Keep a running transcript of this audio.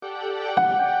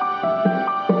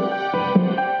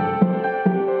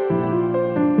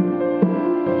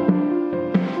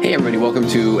Hey everybody, welcome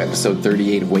to episode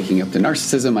 38 of Waking Up to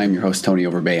Narcissism. I'm your host, Tony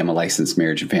Overbay. I'm a licensed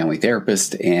marriage and family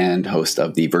therapist and host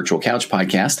of the Virtual Couch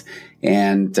podcast.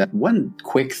 And one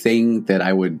quick thing that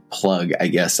I would plug, I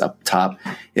guess, up top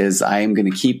is I am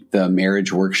going to keep the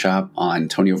marriage workshop on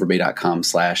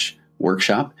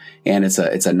tonyoverbay.com/workshop. And it's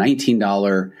a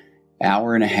 $19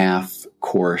 hour and a half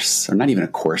course, or not even a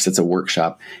course, it's a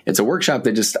workshop. It's a workshop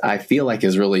that just, I feel like,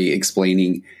 is really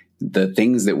explaining the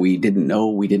things that we didn't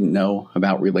know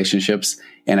about relationships.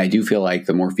 And I do feel like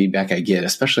the more feedback I get,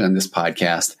 especially on this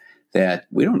podcast, that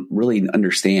we don't really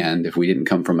understand if we didn't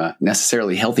come from a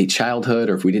necessarily healthy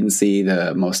childhood, or if we didn't see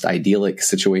the most idyllic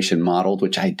situation modeled,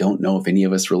 which I don't know if any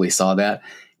of us really saw that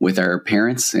with our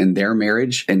parents and their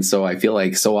marriage. And so I feel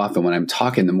like so often when I'm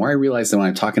talking, the more I realize that when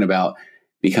I'm talking about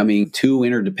becoming two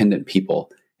interdependent people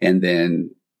and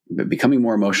then becoming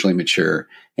more emotionally mature,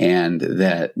 and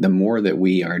that the more that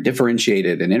we are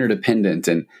differentiated and interdependent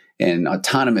and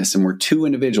autonomous, and we're two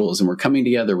individuals and we're coming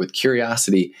together with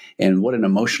curiosity, and what an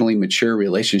emotionally mature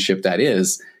relationship that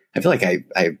is, I feel like I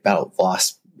about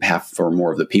lost half or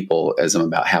more of the people as I'm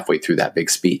about halfway through that big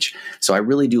speech. So I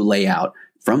really do lay out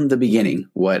from the beginning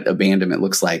what abandonment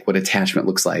looks like, what attachment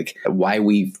looks like, why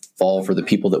we fall for the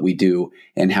people that we do,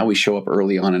 and how we show up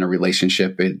early on in a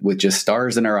relationship with just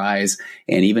stars in our eyes.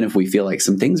 And even if we feel like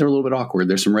some things are a little bit awkward,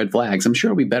 there's some red flags, I'm sure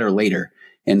it'll be better later.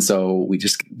 And so we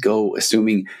just go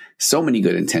assuming so many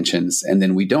good intentions, and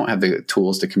then we don't have the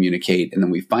tools to communicate. And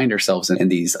then we find ourselves in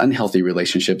these unhealthy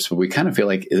relationships where we kind of feel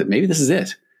like maybe this is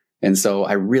it. And so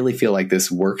I really feel like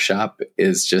this workshop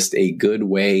is just a good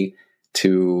way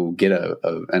to get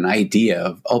an idea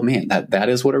of, oh man, that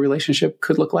is what a relationship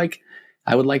could look like.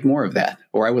 I would like more of that,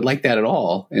 or I would like that at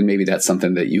all. And maybe that's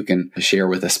something that you can share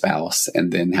with a spouse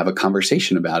and then have a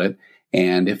conversation about it.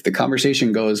 And if the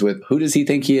conversation goes with who does he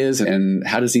think he is and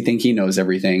how does he think he knows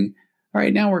everything? All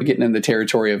right, now we're getting in the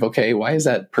territory of, okay, why is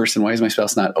my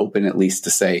spouse not open at least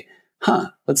to say,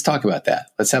 let's talk about that.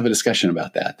 Let's have a discussion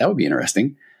about that. That would be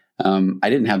interesting. I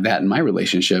didn't have that in my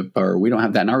relationship, or we don't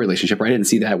have that in our relationship, or I didn't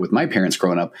see that with my parents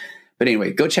growing up. But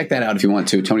anyway, go check that out if you want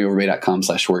to,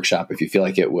 tonyoverbay.com/workshop. If you feel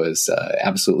like it was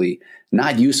absolutely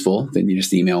not useful, then you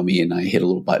just email me and I hit a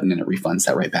little button and it refunds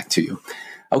that right back to you.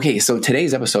 Okay, so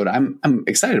today's episode, I'm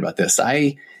excited about this.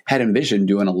 I had envisioned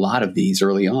doing a lot of these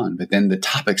early on, but then the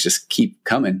topics just keep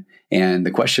coming and the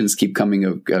questions keep coming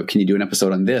of can you do an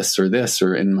episode on this, or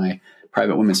in my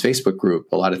private women's Facebook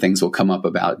group, a lot of things will come up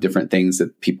about different things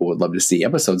that people would love to see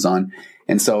episodes on.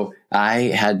 And so I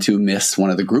had to miss one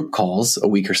of the group calls a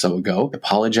week or so ago. I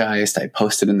apologized. I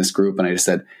posted in this group and I just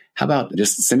said, how about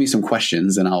just send me some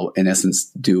questions and I'll, in essence,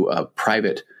 do a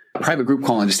private group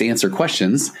call and just answer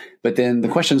questions. But then the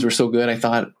questions were so good, I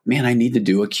thought, man, I need to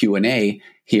do a Q&A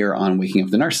here on Waking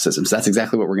Up to Narcissism. So that's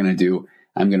exactly what we're going to do.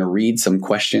 I'm going to read some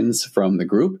questions from the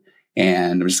group,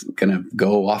 and I'm just going to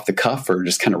go off the cuff or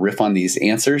just kind of riff on these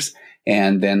answers.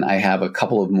 And then I have a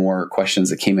couple of more questions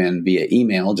that came in via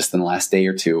email just in the last day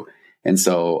or two. And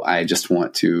so I just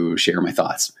want to share my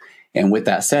thoughts. And with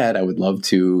that said, I would love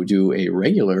to do a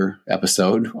regular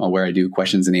episode where I do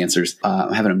questions and answers.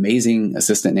 I have an amazing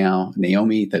assistant now,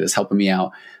 Naomi, that is helping me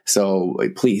out. So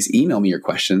please email me your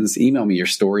questions, email me your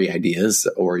story ideas,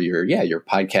 or your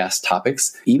podcast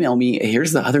topics. Email me.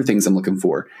 Here's the other things I'm looking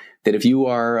for. That if you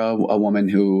are a woman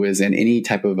who is in any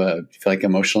type of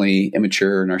emotionally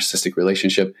immature narcissistic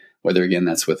relationship, whether again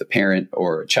that's with a parent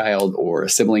or a child or a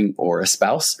sibling or a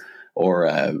spouse or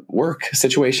a work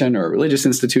situation or a religious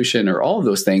institution or all of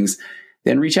those things,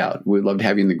 then reach out. We'd love to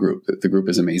have you in the group. The group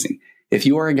is amazing. If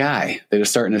you are a guy that is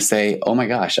starting to say, oh my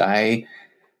gosh,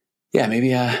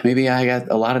 maybe I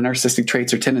got a lot of narcissistic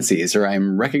traits or tendencies, or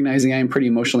I'm recognizing I'm pretty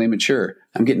emotionally immature.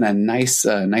 I'm getting a nice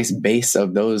base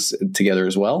of those together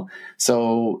as well.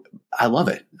 So I love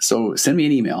it. So send me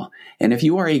an email. And if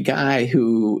you are a guy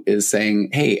who is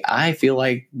saying, hey, I feel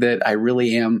like that I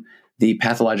really am the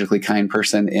pathologically kind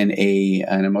person in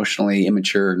an emotionally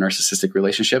immature narcissistic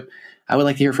relationship, I would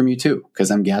like to hear from you too,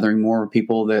 because I'm gathering more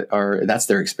people that's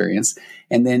their experience.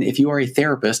 And then if you are a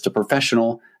therapist, a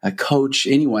professional, a coach,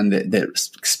 anyone that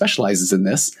specializes in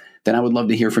this, then I would love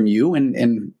to hear from you.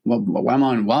 And while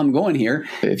I'm going here,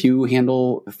 if you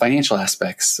handle financial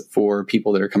aspects for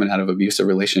people that are coming out of abusive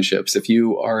relationships, if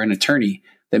you are an attorney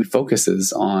that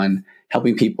focuses on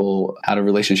helping people out of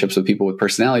relationships with people with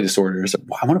personality disorders,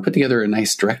 I want to put together a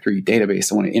nice directory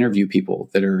database. I want to interview people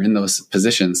that are in those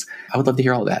positions. I would love to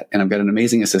hear all that. And I've got an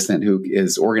amazing assistant who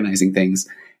is organizing things.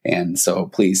 And so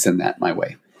please send that my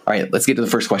way. All right, let's get to the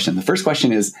first question. The first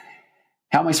question is,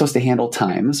 how am I supposed to handle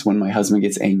times when my husband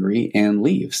gets angry and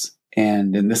leaves?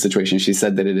 And in this situation, she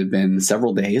said that it had been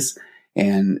several days.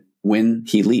 And when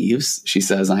he leaves, she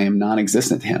says, I am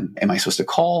non-existent to him. Am I supposed to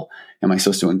call? Am I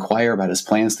supposed to inquire about his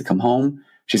plans to come home?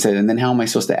 She said, and then how am I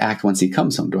supposed to act once he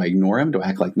comes home? Do I ignore him? Do I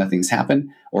act like nothing's happened?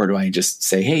 Or do I just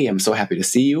say, hey, I'm so happy to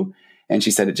see you? And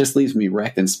she said, it just leaves me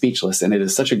wrecked and speechless. And it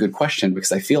is such a good question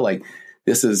because I feel like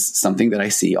this is something that I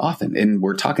see often. And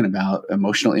we're talking about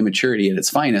emotional immaturity at its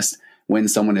finest when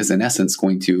someone is in essence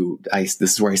going to, this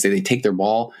is where I say they take their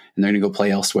ball and they're going to go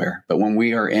play elsewhere. But when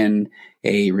we are in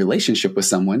a relationship with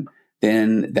someone,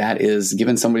 then that is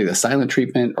giving somebody the silent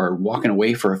treatment or walking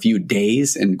away for a few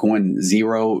days and going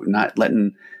zero, not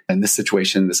letting, in this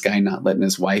situation, this guy not letting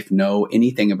his wife know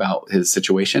anything about his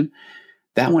situation.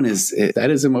 That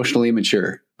is emotionally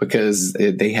immature because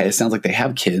it sounds like they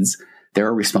have kids. There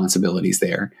are responsibilities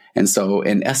there. And so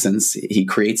in essence, he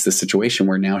creates the situation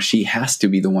where now she has to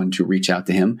be the one to reach out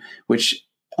to him, which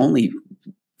only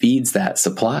feeds that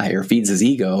supply or feeds his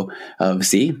ego of,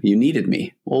 see, you needed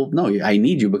me. Well, no, I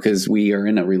need you because we are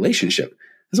in a relationship.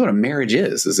 That's what a marriage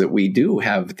is that we do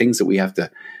have things that we have to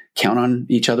count on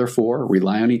each other for,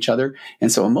 rely on each other.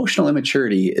 And so emotional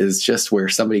immaturity is just where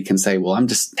somebody can say, well, I'm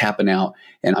just tapping out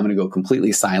and I'm going to go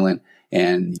completely silent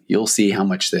and you'll see how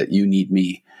much that you need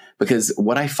me. Because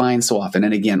what I find so often,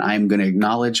 and again, I'm going to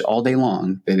acknowledge all day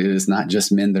long that it is not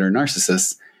just men that are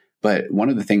narcissists, but one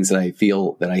of the things that I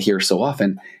feel that I hear so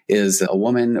often is a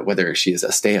woman, whether she is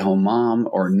a stay-at-home mom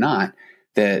or not,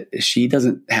 that she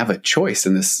doesn't have a choice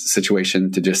in this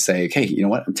situation to just say, okay, you know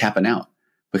what, I'm tapping out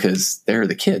because they're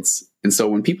the kids. And so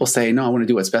when people say, no, I want to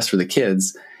do what's best for the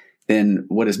kids, then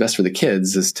what is best for the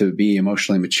kids is to be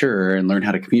emotionally mature and learn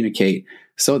how to communicate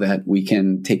so that we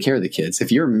can take care of the kids.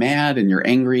 If you're mad and you're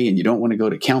angry and you don't want to go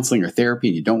to counseling or therapy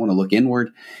and you don't want to look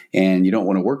inward and you don't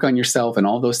want to work on yourself and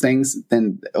all those things,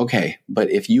 then okay.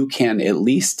 But if you can at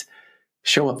least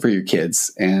show up for your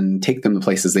kids and take them to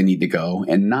places they need to go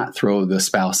and not throw the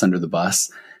spouse under the bus,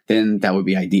 then that would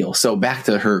be ideal. So back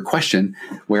to her question,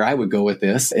 where I would go with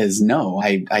this is no,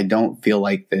 I don't feel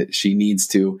like that she needs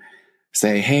to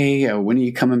say, hey, when are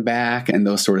you coming back? And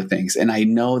those sort of things. And I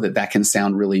know that that can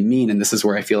sound really mean. And this is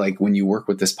where I feel like when you work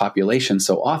with this population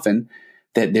so often,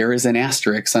 that there is an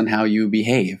asterisk on how you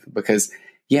behave. Because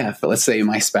yeah, if, let's say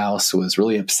my spouse was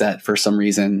really upset for some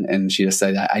reason and she just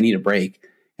said, I need a break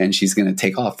and she's going to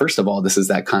take off. First of all, this is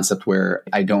that concept where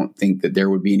I don't think that there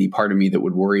would be any part of me that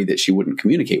would worry that she wouldn't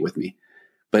communicate with me.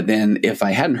 But then if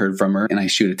I hadn't heard from her and I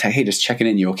shoot a text, hey, just checking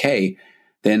in, you okay?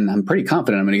 Then I'm pretty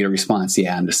confident I'm going to get a response.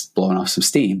 Yeah, I'm just blowing off some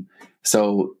steam.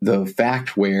 So the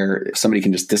fact where somebody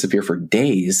can just disappear for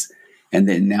days and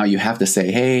then now you have to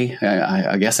say, hey,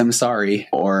 I guess I'm sorry,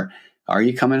 or are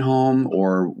you coming home,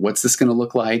 or what's this going to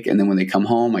look like? And then when they come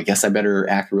home, I guess I better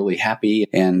act really happy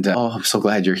and, oh, I'm so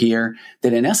glad you're here.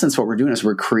 That in essence, what we're doing is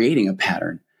we're creating a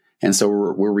pattern. And so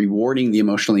we're rewarding the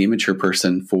emotionally immature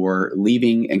person for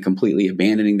leaving and completely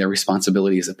abandoning their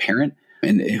responsibility as a parent.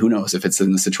 And who knows if it's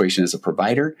in the situation as a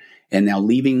provider and now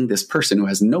leaving this person who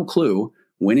has no clue,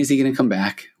 when is he going to come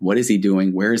back? What is he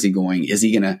doing? Where is he going? Is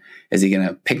he going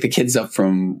to pick the kids up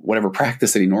from whatever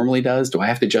practice that he normally does? Do I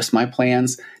have to adjust my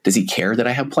plans? Does he care that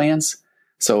I have plans?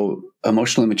 So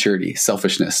emotional immaturity,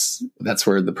 selfishness, that's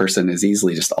where the person is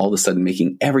easily just all of a sudden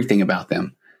making everything about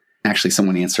them. Actually,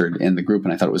 someone answered in the group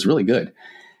and I thought it was really good.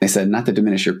 They said, not to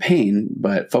diminish your pain,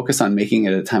 but focus on making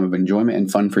it a time of enjoyment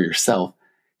and fun for yourself.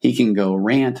 He can go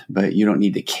rant, but you don't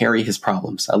need to carry his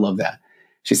problems. I love that.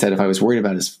 She said, if I was worried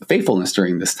about his faithfulness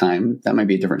during this time, that might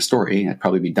be a different story. I'd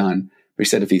probably be done. But she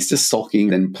said, if he's just sulking,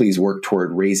 then please work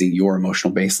toward raising your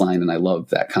emotional baseline. And I love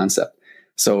that concept.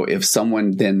 So if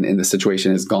someone then in the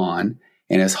situation is gone,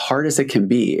 and as hard as it can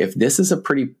be, if this is a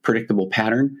pretty predictable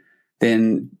pattern,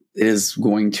 then it is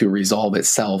going to resolve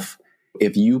itself.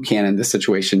 If you can, in this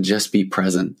situation, just be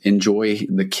present, enjoy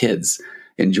the kids,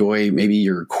 enjoy maybe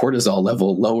your cortisol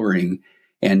level lowering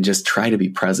and just try to be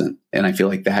present. And I feel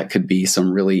like that could be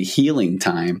some really healing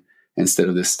time instead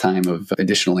of this time of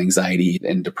additional anxiety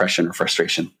and depression or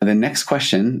frustration. And the next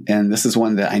question, and this is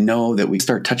one that I know that we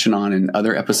start touching on in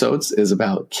other episodes, is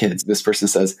about kids. This person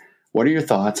says, what are your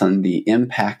thoughts on the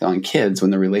impact on kids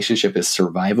when the relationship is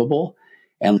survivable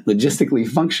and logistically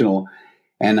functional?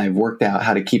 And I've worked out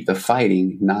how to keep the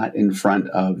fighting not in front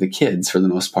of the kids for the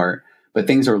most part, but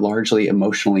things are largely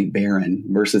emotionally barren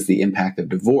versus the impact of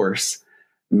divorce,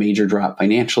 major drop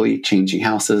financially, changing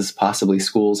houses, possibly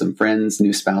schools and friends,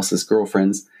 new spouses,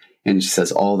 girlfriends. And she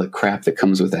says all the crap that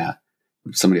comes with that.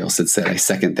 Somebody else had said, I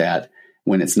second that,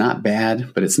 when it's not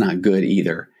bad, but it's not good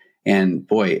either. And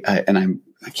boy, I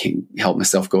can't help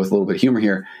myself go with a little bit of humor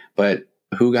here, but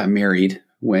who got married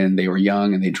when they were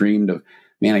young and they dreamed of,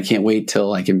 man, I can't wait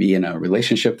till I can be in a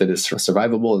relationship that is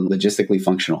survivable and logistically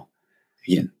functional.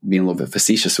 Again, being a little bit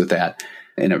facetious with that.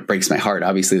 And it breaks my heart,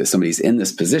 obviously, that somebody's in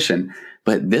this position.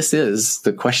 But this is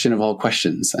the question of all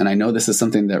questions. And I know this is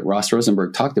something that Ross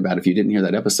Rosenberg talked about. If you didn't hear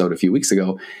that episode a few weeks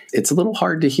ago, it's a little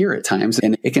hard to hear at times.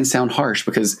 And it can sound harsh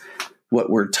because what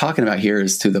we're talking about here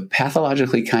is to the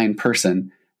pathologically kind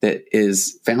person that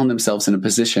is found themselves in a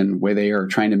position where they are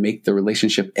trying to make the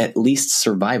relationship at least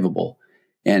survivable.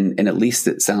 And at least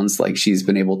it sounds like she's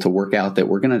been able to work out that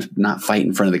we're going to not fight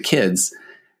in front of the kids.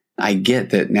 I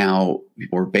get that now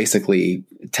we're basically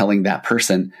telling that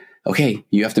person, okay,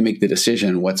 you have to make the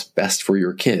decision what's best for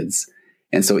your kids.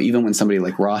 And so even when somebody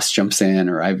like Ross jumps in,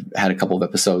 or I've had a couple of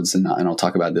episodes, and I'll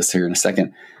talk about this here in a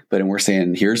second, and we're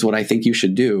saying, here's what I think you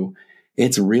should do.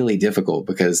 It's really difficult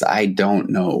because I don't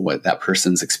know what that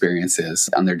person's experience is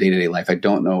on their day-to-day life. I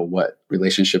don't know what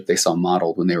relationship they saw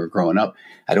modeled when they were growing up.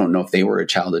 I don't know if they were a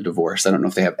child of divorce. I don't know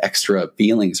if they have extra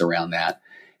feelings around that.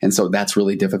 And so that's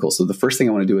really difficult. So the first thing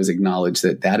I want to do is acknowledge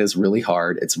that that is really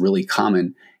hard. It's really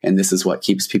common. And this is what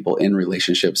keeps people in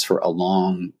relationships for a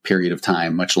long period of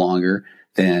time, much longer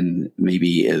than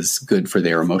maybe is good for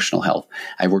their emotional health.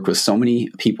 I've worked with so many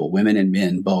people, women and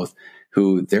men both,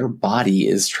 who their body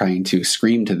is trying to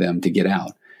scream to them to get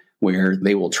out, where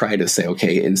they will try to say,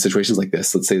 okay, in situations like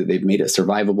this, let's say that they've made it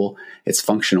survivable, it's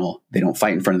functional, they don't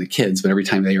fight in front of the kids, but every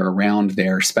time they are around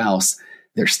their spouse,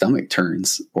 their stomach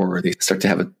turns or they start to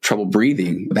have trouble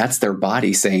breathing. That's their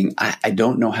body saying, I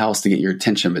don't know how else to get your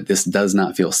attention, but this does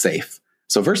not feel safe.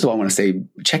 So first of all, I want to say,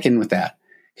 check in with that.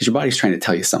 Because your body's trying to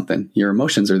tell you something. Your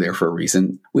emotions are there for a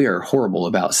reason. We are horrible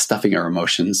about stuffing our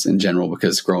emotions in general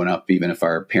because growing up, even if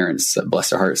our parents, bless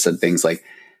their hearts, said things like,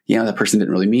 that person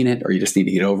didn't really mean it, or you just need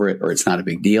to get over it, or it's not a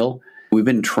big deal. We've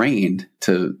been trained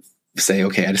to say,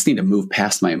 okay, I just need to move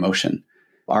past my emotion.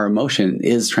 Our emotion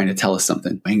is trying to tell us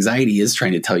something. Anxiety is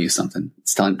trying to tell you something.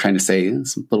 It's trying to say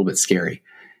it's a little bit scary.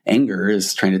 Anger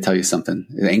is trying to tell you something.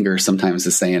 Anger sometimes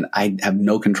is saying, I have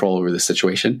no control over this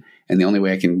situation. And the only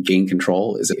way I can gain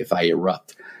control is if I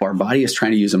erupt. Our body is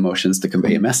trying to use emotions to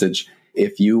convey a message.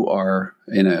 If you are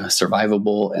in a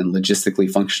survivable and logistically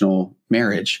functional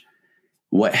marriage,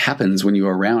 what happens when you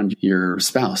are around your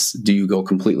spouse? Do you go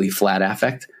completely flat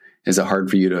affect? Is it hard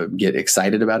for you to get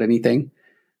excited about anything?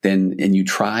 And you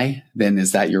try, then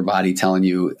is that your body telling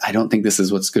you, I don't think this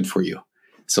is what's good for you?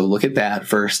 So look at that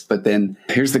first, but then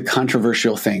here's the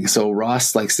controversial thing. So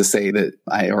Ross likes to say that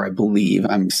I believe,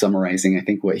 I'm summarizing, I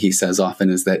think what he says often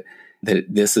is that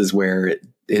this is where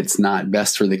it's not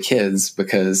best for the kids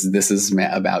because this is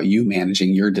about you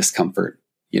managing your discomfort,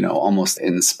 almost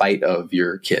in spite of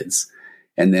your kids.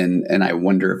 And I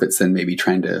wonder if it's then maybe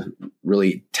trying to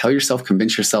really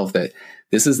convince yourself that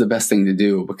this is the best thing to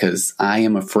do because I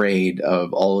am afraid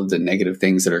of all of the negative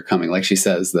things that are coming. Like she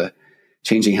says, the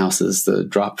changing houses, the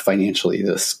drop financially,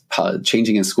 the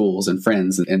changing in schools and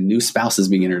friends and new spouses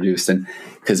being introduced. And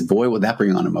because boy, would that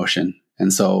bring on emotion.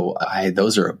 And so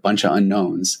those are a bunch of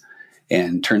unknowns.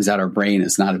 And turns out our brain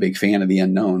is not a big fan of the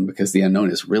unknown because the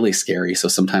unknown is really scary. So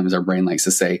sometimes our brain likes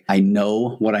to say, I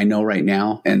know what I know right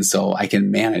now. And so I can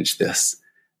manage this.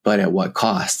 But at what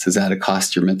cost? Does that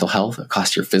cost your mental health? It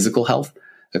cost your physical health?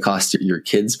 It cost your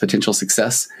kids' potential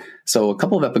success? So a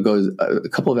couple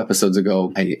of episodes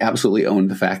ago, I absolutely owned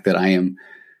the fact that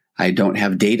I don't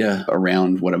have data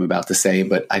around what I'm about to say,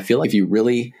 but I feel like if you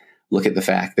really look at the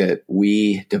fact that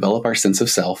we develop our sense of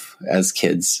self as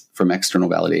kids from external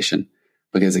validation,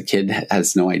 because a kid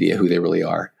has no idea who they really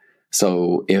are.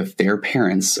 So if their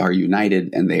parents are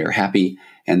united and they are happy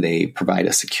and they provide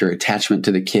a secure attachment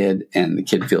to the kid and the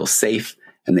kid feels safe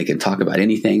and they can talk about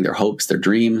anything, their hopes, their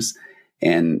dreams,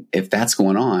 and if that's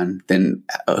going on, then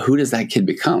who does that kid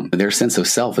become? Their sense of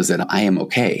self is that I am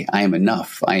okay, I am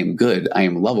enough, I am good, I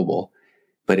am lovable.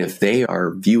 But if they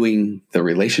are viewing the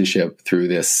relationship through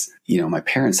this, my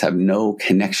parents have no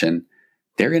connection,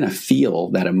 they're going to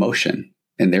feel that emotion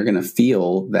and they're going to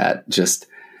feel that just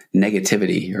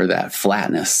negativity or that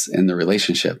flatness in the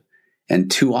relationship. And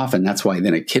too often, that's why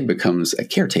then a kid becomes a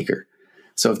caretaker.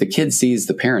 So if the kid sees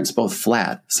the parents both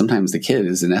flat, sometimes the kid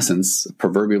is in essence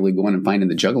proverbially going and finding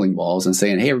the juggling balls and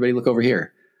saying, hey, everybody look over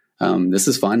here. This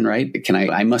is fun, right?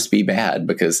 I must be bad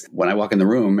because when I walk in the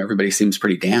room, everybody seems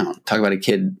pretty down. Talk about a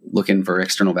kid looking for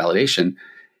external validation.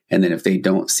 And then if they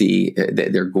don't see,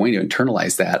 they're going to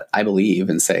internalize that, I believe,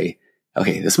 and say,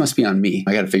 okay, this must be on me.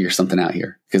 I got to figure something out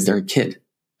here because they're a kid.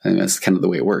 And that's kind of the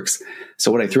way it works.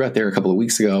 So what I threw out there a couple of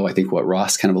weeks ago, I think what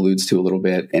Ross kind of alludes to a little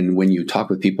bit. And when you talk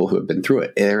with people who have been through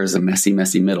it, there is a messy,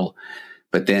 messy middle.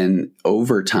 But then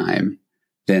over time,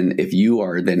 then if you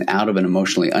are then out of an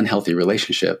emotionally unhealthy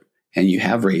relationship and you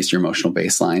have raised your emotional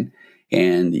baseline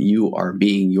and you are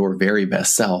being your very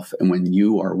best self, and when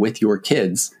you are with your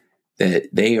kids, that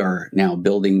they are now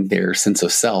building their sense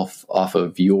of self off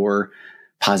of your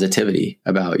positivity,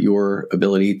 about your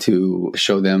ability to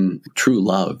show them true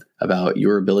love, about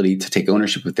your ability to take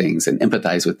ownership of things and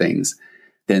empathize with things,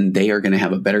 then they are going to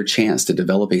have a better chance to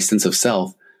develop a sense of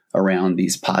self around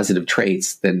these positive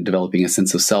traits than developing a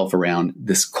sense of self around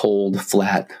this cold,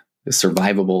 flat,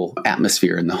 survivable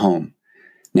atmosphere in the home.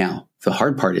 Now, the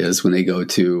hard part is when they go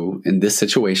to, in this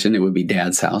situation, it would be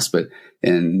dad's house, but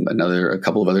in a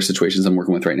couple of other situations I'm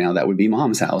working with right now, that would be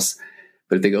mom's house.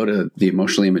 But if they go to the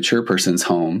emotionally immature person's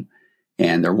home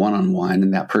and they're one-on-one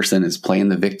and that person is playing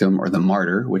the victim or the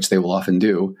martyr, which they will often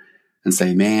do, and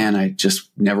say, man, I just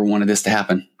never wanted this to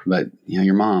happen. But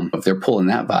your mom, if they're pulling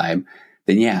that vibe,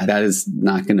 then yeah, that is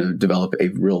not going to develop a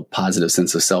real positive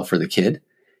sense of self for the kid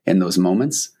in those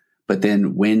moments. But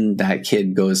then when that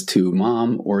kid goes to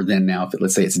mom, or then now,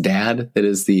 let's say it's dad that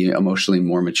is the emotionally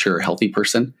more mature, healthy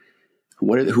person,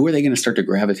 who are they going to start to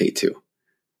gravitate to?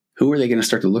 Who are they going to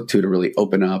start to look to really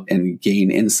open up and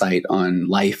gain insight on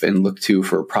life and look to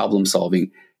for problem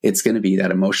solving? It's going to be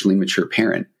that emotionally mature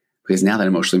parent, because now that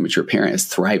emotionally mature parent is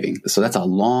thriving. So that's a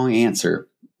long answer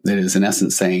that is in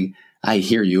essence saying, I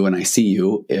hear you and I see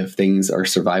you if things are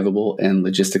survivable and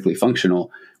logistically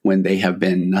functional when they have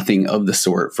been nothing of the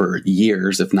sort for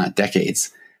years, if not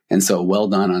decades. And so well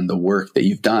done on the work that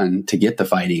you've done to get the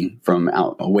fighting from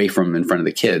away from in front of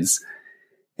the kids,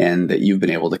 and that you've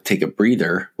been able to take a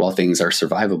breather while things are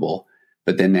survivable.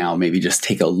 But then now maybe just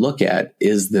take a look at,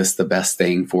 is this the best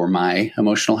thing for my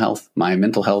emotional health, my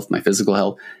mental health, my physical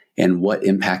health? And what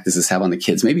impact does this have on the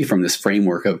kids? Maybe from this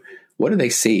framework of what are they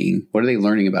seeing? What are they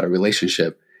learning about a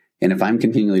relationship? And if I'm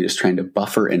continually just trying to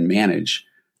buffer and manage,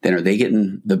 then are they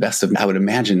getting the best of me? I would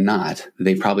imagine not.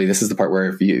 This is the part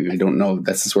where I don't know,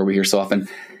 this is where we hear so often,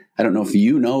 I don't know if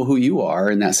you know who you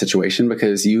are in that situation,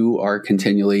 because you are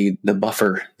continually the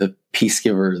buffer, the peace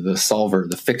giver, the solver,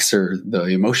 the fixer, the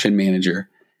emotion manager,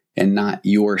 and not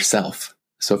yourself.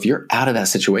 So if you're out of that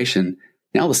situation,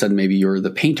 now all of a sudden, maybe you're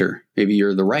the painter, maybe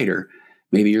you're the writer,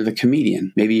 maybe you're the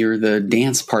comedian, maybe you're the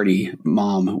dance party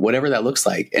mom, whatever that looks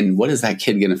like. And what is that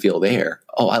kid going to feel there?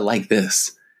 Oh, I like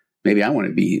this. Maybe I want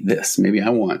to be this. Maybe I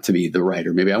want to be the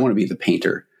writer. Maybe I want to be the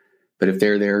painter. But if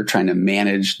they're there trying to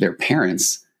manage their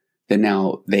parents, then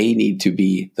now they need to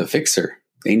be the fixer.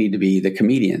 They need to be the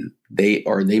comedian. They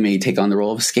may take on the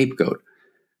role of a scapegoat.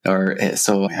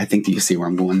 So I think that you see where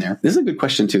I'm going there. This is a good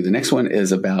question too. The next one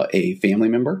is about a family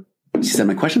member. She said,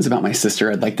 my question's about my sister.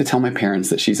 I'd like to tell my parents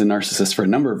that she's a narcissist for a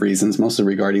number of reasons, mostly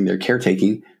regarding their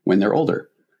caretaking when they're older.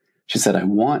 She said, I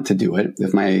want to do it.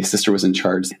 If my sister was in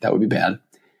charge, that would be bad.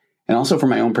 And also for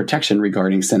my own protection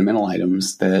regarding sentimental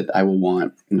items that I will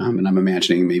want. And I'm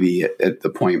imagining maybe at the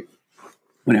point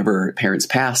whenever parents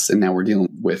pass, and now we're dealing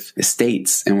with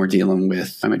estates, and we're dealing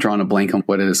with, I'm drawing a blank on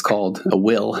what it is called, a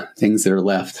will, things that are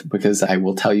left, because I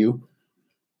will tell you,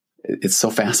 it's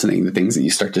so fascinating, the things that you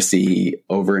start to see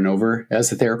over and over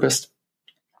as a therapist.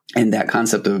 And that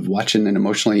concept of watching an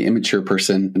emotionally immature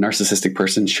person, a narcissistic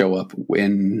person show up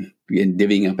in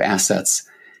divvying up assets,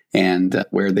 and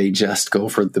where they just go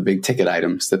for the big ticket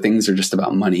items. The things are just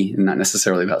about money and not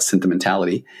necessarily about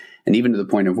sentimentality. And even to the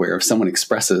point of where if someone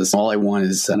expresses, all I want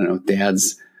is,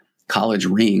 dad's college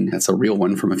ring. That's a real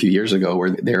one from a few years ago,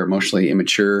 where their emotionally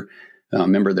immature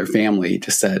member of their family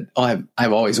just said, oh,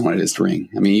 I've always wanted his ring.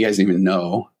 I mean, you guys even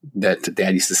know that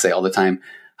dad used to say all the time,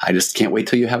 I just can't wait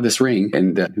till you have this ring.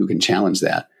 And who can challenge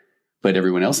that? But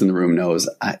everyone else in the room knows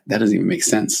that doesn't even make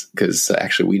sense, because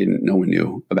actually no one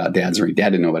knew about dad's ring. Dad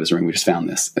didn't know about his ring. We just found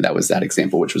this. And that was that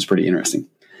example, which was pretty interesting.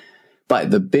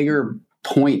 But the bigger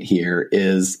point here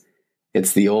is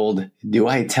it's the old, do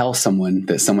I tell someone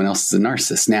that someone else is a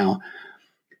narcissist? Now,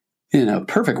 in a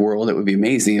perfect world, it would be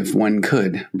amazing if one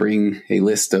could bring a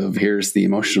list of, here's the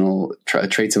emotional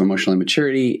traits of emotional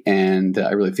immaturity, and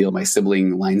I really feel my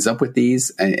sibling lines up with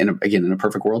these. And again, in a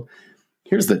perfect world,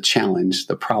 here's the challenge,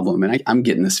 the problem. And I'm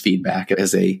getting this feedback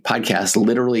as a podcast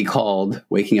literally called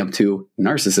Waking Up to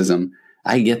Narcissism.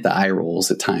 I get the eye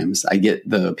rolls at times. I get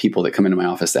the people that come into my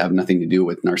office that have nothing to do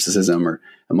with narcissism or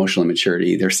emotional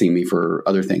immaturity. They're seeing me for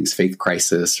other things, faith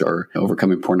crisis or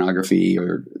overcoming pornography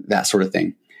or that sort of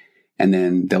thing. And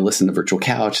then they'll listen to Virtual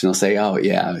Couch and they'll say, oh,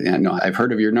 yeah, no, I've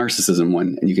heard of your narcissism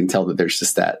one. And you can tell that there's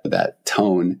just that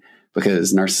tone,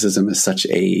 because narcissism is such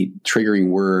a triggering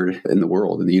word in the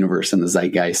world, in the universe, in the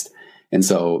zeitgeist. And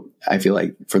so I feel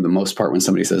like for the most part, when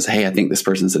somebody says, hey, I think this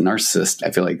person's a narcissist,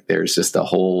 I feel like there's just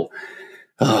a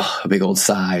big old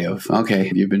sigh of,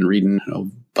 okay, you've been reading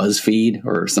BuzzFeed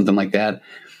or something like that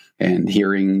and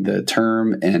hearing the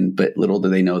term, but little do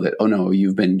they know that, oh no,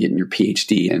 you've been getting your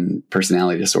PhD in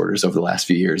personality disorders over the last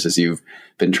few years as you've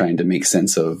been trying to make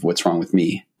sense of what's wrong with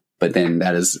me. but then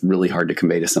that is really hard to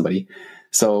convey to somebody.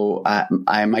 So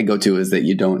my go-to is that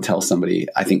you don't tell somebody,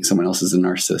 I think someone else is a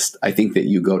narcissist. I think that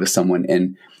you go to someone,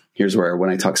 and here's where, when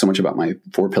I talk so much about my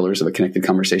 4 pillars of a connected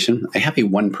conversation, I have a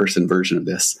one-person version of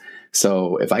this.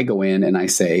 So if I go in and I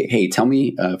say, hey, tell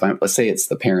me, let's say it's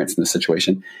the parents in the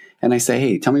situation, and I say,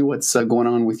 hey, tell me what's going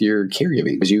on with your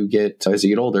caregiving as you get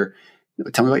older.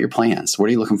 Tell me about your plans. What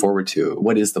are you looking forward to?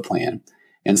 What is the plan?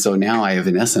 And so now I have,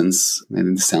 in essence,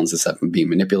 and it sounds as if I'm being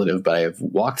manipulative, but I have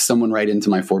walked someone right into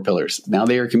my 4 pillars. Now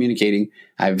they are communicating.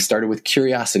 I've started with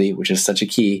curiosity, which is such a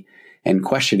key, and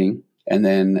questioning. And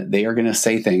then they are going to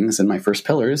say things in my first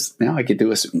pillars. Now I get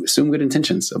to assume good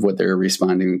intentions of what they're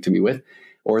responding to me with,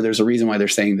 or there's a reason why they're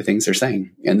saying the things they're saying.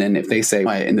 And then if they say,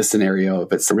 in this scenario,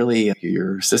 if it's really,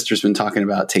 your sister's been talking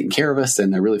about taking care of us,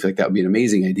 and I really feel like that would be an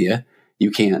amazing idea, you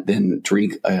can't then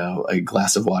drink a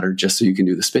glass of water just so you can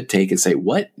do the spit take and say,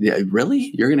 what?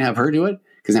 Really? You're going to have her do it?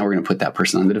 Because now we're going to put that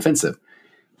person on the defensive.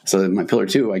 So my pillar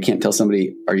 2, I can't tell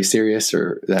somebody, are you serious?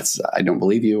 Or I don't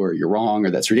believe you, or you're wrong,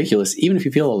 or that's ridiculous, even if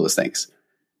you feel all those things.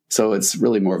 So it's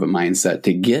really more of a mindset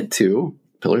to get to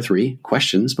pillar 3,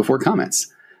 questions before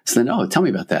comments. So then, tell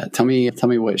me about that. Tell me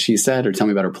what she said, or tell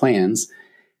me about her plans.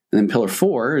 And then pillar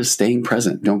 4 is staying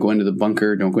present. Don't go into the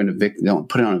bunker. Don't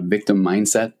put it on a victim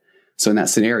mindset. So in that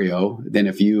scenario, then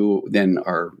if you then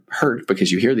are hurt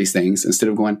because you hear these things, instead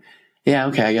of going, yeah,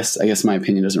 okay, I guess my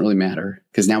opinion doesn't really matter,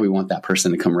 because now we want that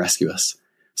person to come rescue us.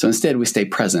 So instead we stay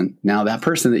present. Now that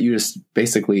person that you just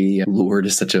basically lured,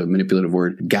 is such a manipulative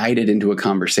word, guided into a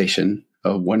conversation,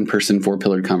 a 1-person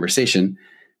 4-pillared conversation,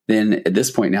 then at this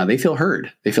point now they feel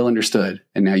heard, they feel understood.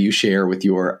 And now you share with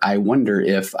your, I wonder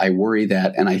if, I worry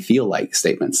that, and I feel like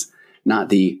statements, not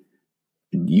the,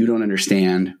 you don't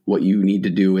understand what you need to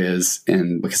do is,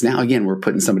 and because now again, we're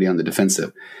putting somebody on the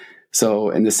defensive. So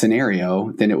in this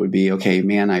scenario, then it would be, okay,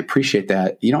 man, I appreciate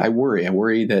that. I worry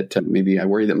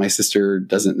that my sister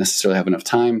doesn't necessarily have enough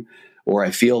time, or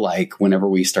I feel like whenever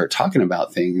we start talking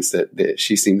about things that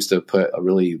she seems to put a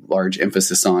really large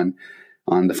emphasis on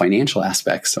the financial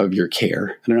aspects of your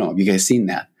care. I don't know. Have you guys seen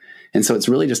that? And so it's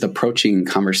really just approaching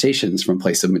conversations from a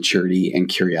place of maturity and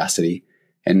curiosity,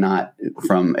 and not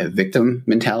from a victim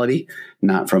mentality,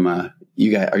 not from a,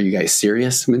 are you guys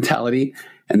serious mentality,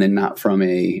 and then not from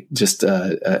an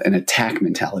attack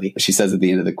mentality. She says at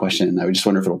the end of the question, I would just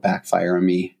wonder if it'll backfire on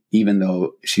me, even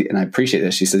though and I appreciate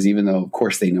this, she says, even though of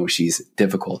course they know she's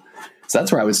difficult. So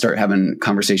that's where I would start having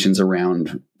conversations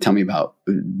around, tell me about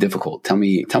difficult, tell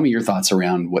me your thoughts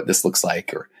around what this looks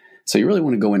like. So you really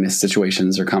want to go into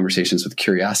situations or conversations with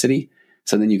curiosity.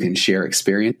 So then you can share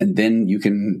experience, and then you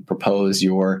can propose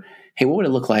your, hey, what would it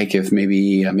look like if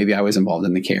maybe I was involved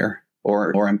in the care?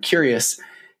 Or I'm curious,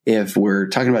 if we're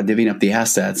talking about divvying up the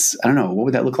assets, I don't know, what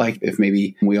would that look like if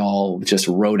maybe we all just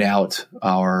wrote out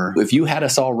if you had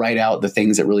us all write out the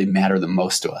things that really matter the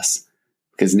most to us?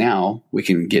 Because now we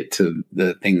can get to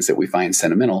the things that we find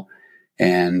sentimental,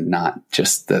 and not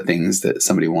just the things that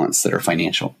somebody wants that are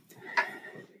financial.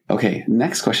 Okay,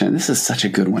 next question. This is such a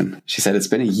good one. She said, it's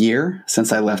been a year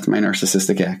since I left my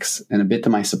narcissistic ex, and a bit to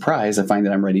my surprise, I find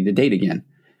that I'm ready to date again.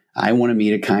 I want to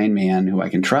meet a kind man who I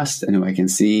can trust and who I can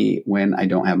see when I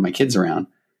don't have my kids around.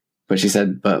 But she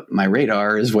said, but my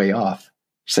radar is way off.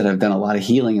 She said, I've done a lot of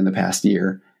healing in the past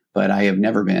year, but I have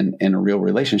never been in a real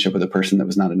relationship with a person that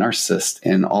was not a narcissist.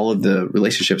 And all of the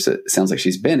relationships it sounds like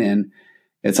she's been in,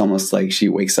 it's almost like she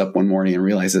wakes up one morning and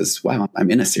realizes, wow,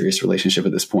 I'm in a serious relationship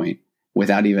at this point,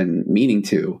 without even meaning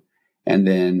to, and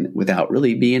then without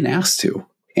really being asked to.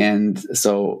 And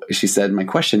so she said, my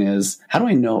question is, how do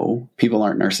I know people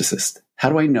aren't narcissists? How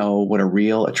do I know what a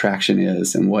real attraction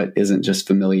is and what isn't just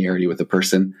familiarity with a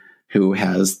person who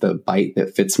has the bite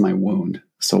that fits my wound?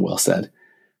 So well said.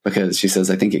 Because she says,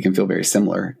 I think it can feel very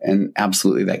similar, and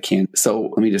absolutely that can. So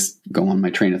let me just go on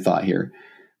my train of thought here.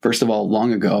 First of all,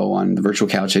 long ago on the virtual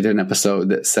couch, I did an episode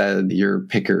that said your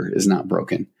picker is not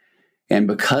broken. And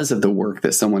because of the work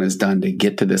that someone has done to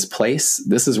get to this place,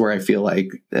 this is where I feel like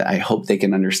I hope they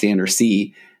can understand or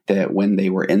see that when they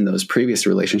were in those previous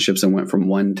relationships and went from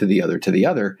one to the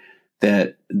other,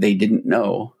 that they didn't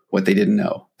know what they didn't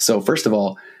know. So first of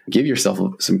all, give yourself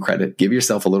some credit, give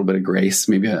yourself a little bit of grace,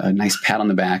 maybe a nice pat on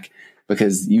the back,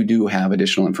 because you do have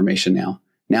additional information now.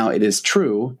 Now, it is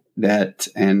true that,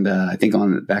 and I think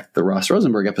on back to the Ross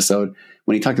Rosenberg episode,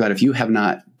 when he talked about if you have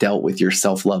not dealt with your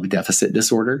self-love deficit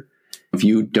disorder, if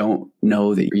you don't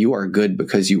know that you are good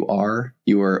because you are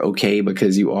okay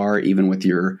because you are, even with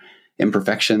your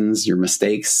imperfections, your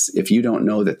mistakes, if you don't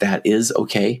know that that is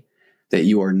okay, that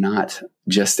you are not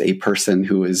just a person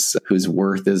whose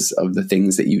worth is of the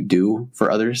things that you do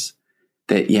for others,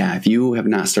 that, yeah, if you have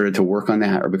not started to work on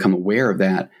that or become aware of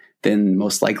that, then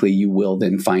most likely you will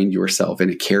then find yourself in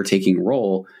a caretaking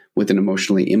role with an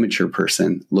emotionally immature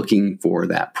person looking for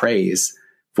that praise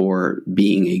for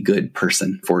being a good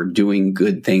person, for doing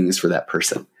good things for that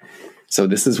person. So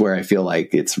this is where I feel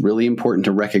like it's really important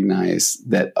to recognize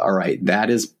that, all right, that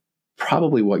is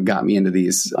probably what got me into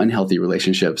these unhealthy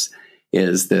relationships,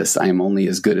 is this: I am only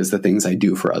as good as the things I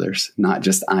do for others, not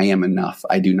just I am enough.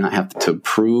 I do not have to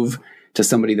prove to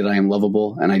somebody that I am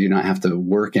lovable, and I do not have to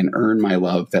work and earn my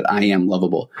love that I am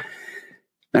lovable.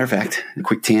 Matter of fact, a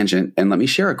quick tangent, and let me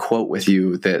share a quote with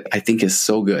you that I think is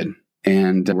so good.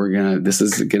 And this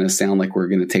is going to sound like we're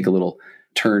going to take a little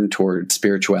turn toward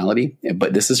spirituality,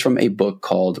 but this is from a book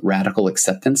called Radical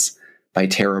Acceptance by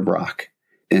Tara Brach.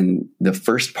 And the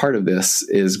first part of this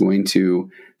is going to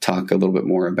talk a little bit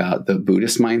more about the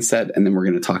Buddhist mindset, and then we're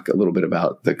going to talk a little bit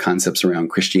about the concepts around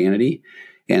Christianity.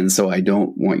 And so I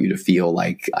don't want you to feel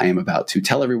like I am about to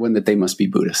tell everyone that they must be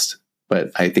Buddhist,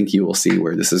 but I think you will see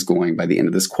where this is going by the end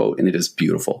of this quote, and it is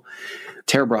beautiful.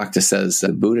 Tara Brach just says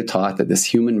that Buddha taught that this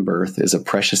human birth is a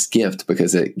precious gift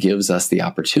because it gives us the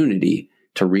opportunity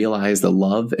to realize the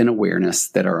love and awareness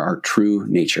that are our true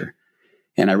nature.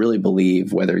 And I really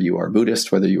believe, whether you are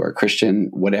Buddhist, whether you are Christian,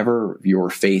 whatever your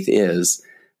faith is,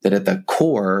 that at the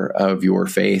core of your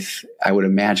faith, I would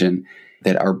imagine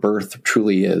that our birth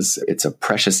truly it's a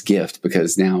precious gift,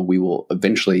 because now we will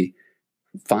eventually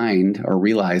find or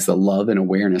realize the love and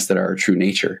awareness that are our true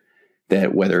nature.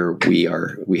 That whether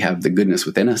we have the goodness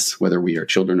within us, whether we are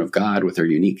children of God with our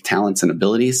unique talents and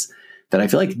abilities, that I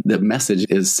feel like the message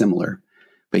is similar.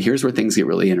 But here's where things get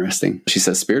really interesting. She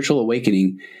says, spiritual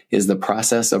awakening is the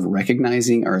process of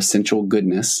recognizing our essential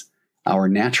goodness, our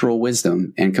natural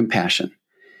wisdom, and compassion.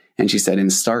 And she said, in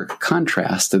stark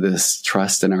contrast to this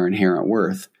trust in our inherent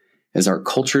worth is our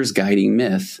culture's guiding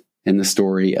myth in the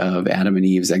story of Adam and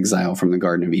Eve's exile from the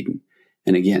Garden of Eden.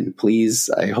 And again, please,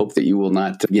 I hope that you will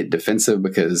not get defensive,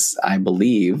 because I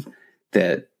believe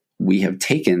that we have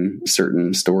taken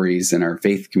certain stories in our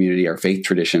faith community, our faith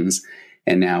traditions,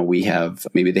 and now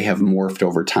maybe they have morphed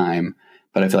over time.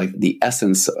 But I feel like the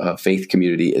essence of faith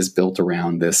community is built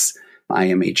around this: I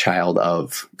am a child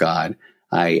of God.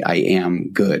 I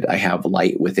am good. I have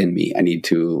light within me. I need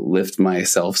to lift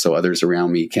myself so others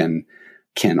around me can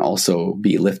also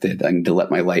be lifted. I need to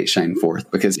let my light shine forth.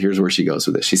 Because here's where she goes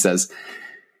with it. She says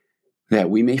that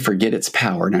we may forget its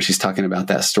power. Now she's talking about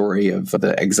that story of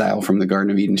the exile from the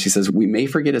Garden of Eden. She says, we may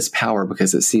forget its power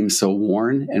because it seems so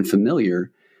worn and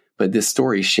familiar, but this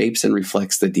story shapes and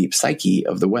reflects the deep psyche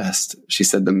of the West. She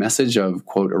said the message of,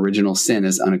 quote, original sin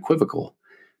is unequivocal.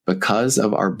 Because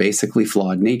of our basically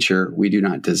flawed nature, we do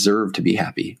not deserve to be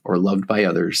happy or loved by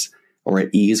others or at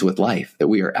ease with life, that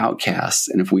we are outcasts.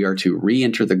 And if we are to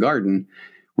re-enter the garden,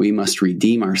 we must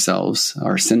redeem ourselves,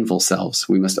 our sinful selves.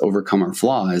 We must overcome our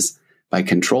flaws by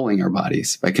controlling our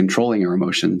bodies, by controlling our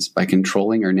emotions, by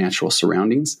controlling our natural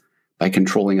surroundings, by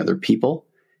controlling other people.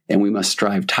 And we must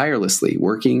strive tirelessly,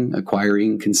 working,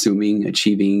 acquiring, consuming,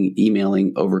 achieving,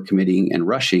 emailing, overcommitting, and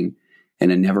rushing in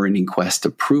a never-ending quest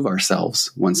to prove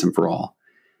ourselves once and for all.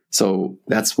 So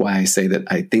that's why I say that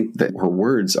I think that her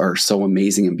words are so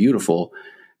amazing and beautiful,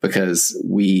 because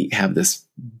we have this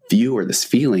view or this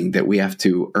feeling that we have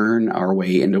to earn our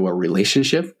way into a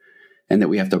relationship and that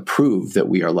we have to prove that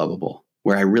we are lovable.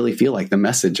 Where I really feel like the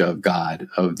message of God,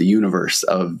 of the universe,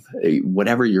 of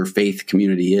whatever your faith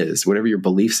community is, whatever your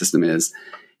belief system is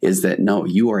that no,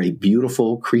 you are a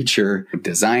beautiful creature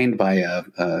designed by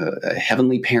a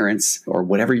heavenly parents, or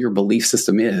whatever your belief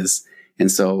system is. And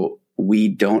so we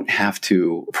don't have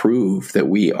to prove that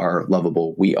we are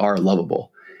lovable. We are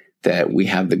lovable, that we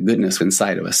have the goodness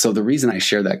inside of us. So the reason I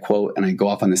share that quote and I go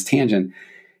off on this tangent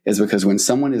is because when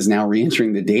someone is now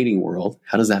re-entering the dating world,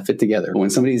 how does that fit together? When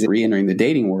somebody's re-entering the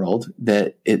dating world,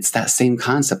 that it's that same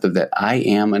concept of that I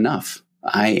am enough.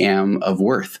 I am of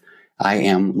worth. I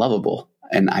am lovable.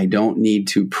 And I don't need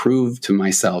to prove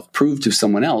to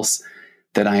someone else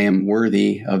that I am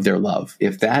worthy of their love.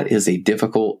 If that is a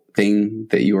difficult thing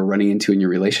that you are running into in your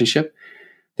relationship,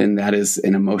 then that is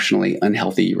an emotionally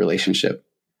unhealthy relationship,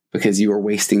 because you are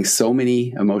wasting so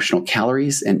many emotional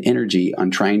calories and energy on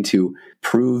trying to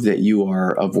prove that you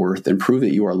are of worth and prove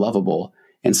that you are lovable.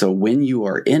 And so when you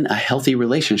are in a healthy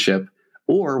relationship,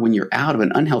 or when you're out of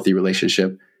an unhealthy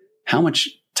relationship, how much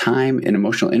time and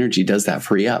emotional energy does that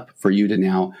free up for you to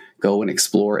now go and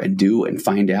explore and do and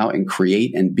find out and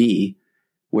create and be?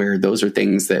 Where those are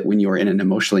things that when you're in an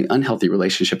emotionally unhealthy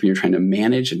relationship and you're trying to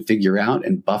manage and figure out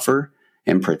and buffer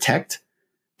and protect,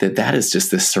 that is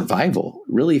just this survival,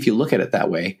 really, if you look at it that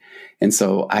way. And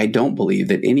so I don't believe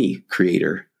that any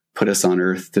creator put us on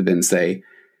earth to then say,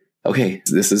 okay,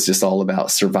 this is just all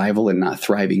about survival and not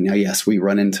thriving. Now, yes, we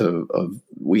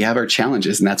we have our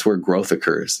challenges, and that's where growth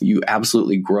occurs. You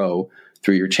absolutely grow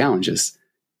through your challenges,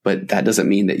 but that doesn't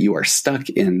mean that you are stuck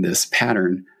in this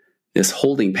pattern, this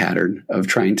holding pattern of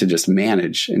trying to just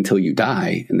manage until you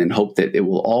die and then hope that it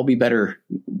will all be better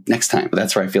next time. But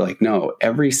that's where I feel like, no,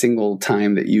 every single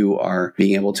time that you are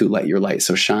being able to let your light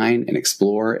so shine and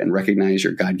explore and recognize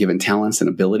your God-given talents and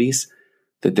abilities,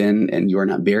 and you are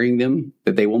not burying them,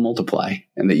 that they will multiply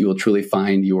and that you will truly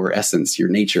find your essence, your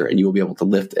nature, and you will be able to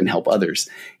lift and help others.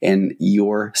 And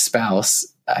your spouse,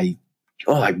 I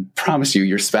promise you,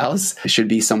 your spouse should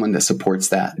be someone that supports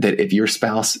that. That if your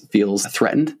spouse feels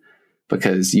threatened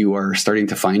because you are starting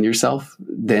to find yourself,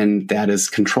 then that is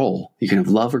control. You can have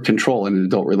love or control in an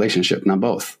adult relationship, not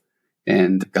both.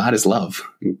 And God is love.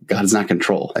 God is not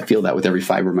control. I feel that with every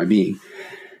fiber of my being.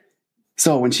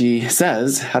 So when she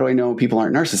says, how do I know people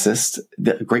aren't narcissists?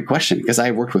 Great question, because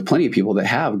I've worked with plenty of people that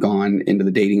have gone into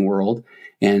the dating world,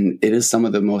 and it is some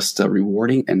of the most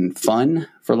rewarding and fun,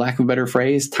 for lack of a better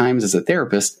phrase, times as a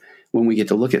therapist when we get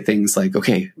to look at things like,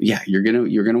 okay, yeah, you're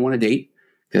gonna want to date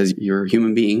because you're a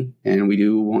human being and we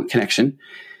do want connection.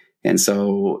 And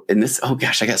so in this, oh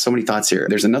gosh, I got so many thoughts here.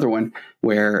 There's another one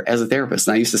where, as a therapist,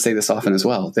 and I used to say this often as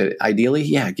well, that ideally,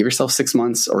 yeah, give yourself 6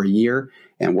 months or a year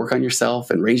and work on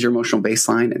yourself and raise your emotional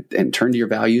baseline and turn to your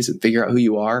values and figure out who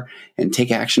you are and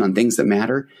take action on things that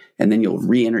matter. And then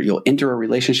you'll enter a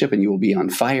relationship and you will be on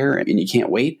fire and you can't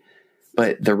wait.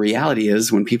 But the reality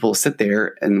is, when people sit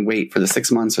there and wait for the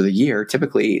 6 months or the year,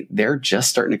 typically they're just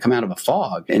starting to come out of a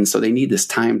fog. And so they need this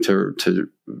time to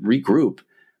regroup.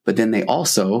 But then they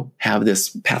also have this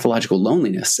pathological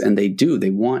loneliness, and they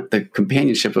want the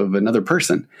companionship of another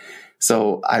person.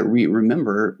 So I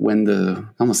remember when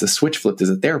almost the switch flipped as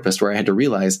a therapist, where I had to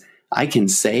realize I can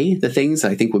say the things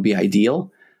that I think would be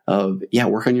ideal of, yeah,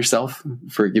 work on yourself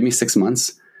give me 6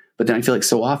 months. But then I feel like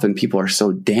so often people are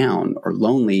so down or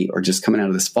lonely or just coming out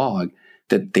of this fog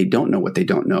that they don't know what they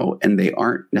don't know. And they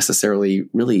aren't necessarily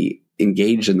really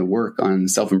engaged in the work on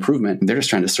self-improvement. They're just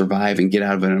trying to survive and get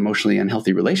out of an emotionally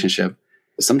unhealthy relationship.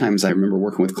 Sometimes I remember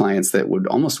working with clients that would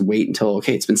almost wait until,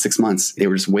 okay, it's been 6 months. They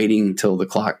were just waiting till the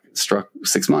clock struck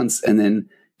 6 months and then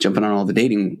jumping on all the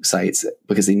dating sites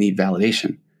because they need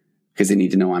validation, because they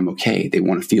need to know I'm okay. They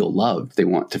want to feel loved. They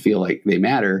want to feel like they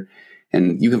matter.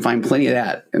 And you can find plenty of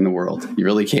that in the world. You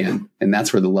really can. And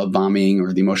that's where the love bombing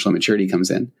or the emotional immaturity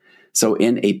comes in. So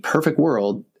in a perfect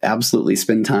world, absolutely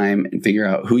spend time and figure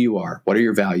out who you are. What are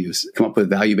your values? Come up with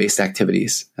value-based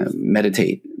activities,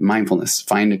 meditate, mindfulness,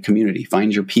 find a community,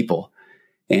 find your people.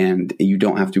 And you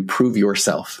don't have to prove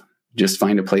yourself. Just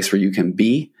find a place where you can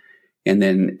be. And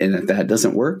if that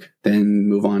doesn't work, then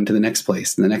move on to the next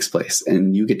place and the next place.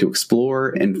 And you get to explore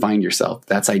and find yourself.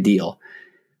 That's ideal.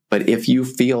 But if you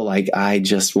feel like, I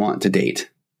just want to date,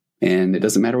 and it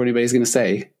doesn't matter what anybody's going to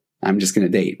say, I'm just going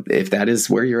to date. If that is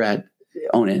where you're at,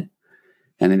 own it.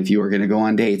 And then if you are going to go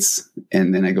on dates,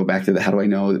 and then I go back to how do I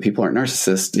know that people aren't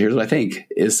narcissists? Here's what I think.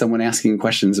 Is someone asking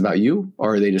questions about you,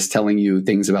 or are they just telling you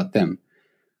things about them?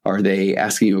 Are they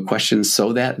asking you a question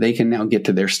so that they can now get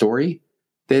to their story?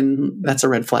 Then that's a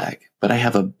red flag. But I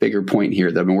have a bigger point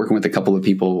here that I've been working with a couple of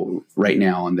people right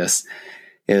now on this,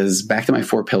 is back to my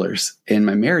 4 pillars. In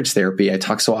my marriage therapy, I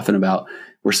talk so often about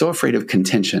we're so afraid of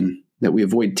contention that we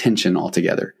avoid tension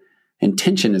altogether. And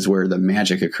tension is where the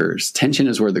magic occurs. Tension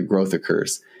is where the growth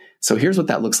occurs. So here's what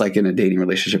that looks like in a dating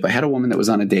relationship. I had a woman that was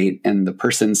on a date, and the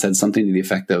person said something to the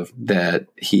effect of that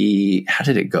how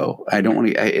did it go? I don't want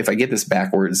to, if I get this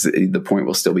backwards, the point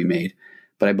will still be made.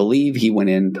 But I believe he went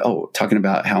in, talking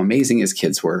about how amazing his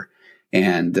kids were.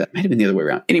 And it might have been the other way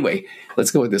around. Anyway,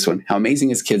 let's go with this one. How amazing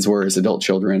his kids were as adult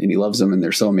children, and he loves them, and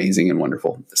they're so amazing and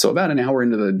wonderful. So about an hour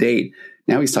into the date,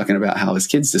 now he's talking about how his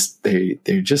kids they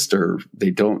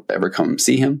don't ever come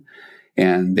see him,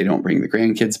 and they don't bring the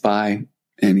grandkids by,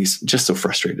 and he's just so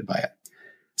frustrated by it.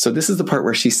 So this is the part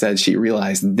where she said she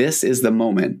realized this is the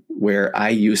moment where I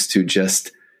used to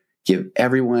just give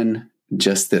everyone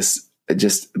just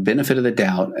benefit of the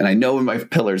doubt. And I know in my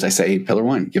pillars, I say, pillar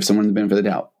 1, give someone the benefit of the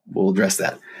doubt. We'll address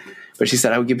that. But she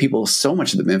said, I would give people so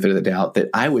much of the benefit of the doubt that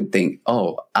I would think,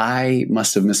 I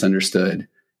must have misunderstood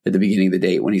at the beginning of the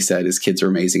date when he said his kids are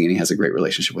amazing and he has a great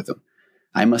relationship with them.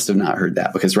 I must have not heard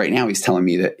that, because right now he's telling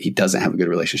me that he doesn't have a good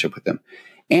relationship with them.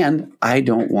 And I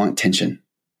don't want tension.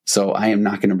 So I am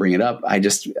not going to bring it up. I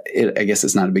guess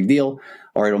it's not a big deal,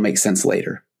 or it'll make sense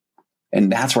later.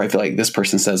 And that's where I feel like this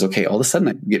person says, okay, all of a sudden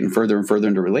I'm getting further and further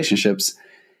into relationships,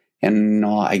 and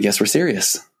I guess we're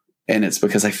serious. And it's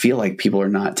because I feel like people are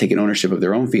not taking ownership of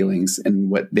their own feelings and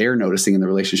what they're noticing in the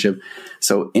relationship.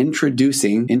 So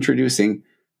introducing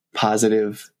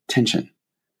positive tension.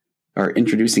 are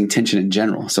introducing tension in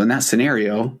general. So in that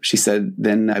scenario, she said,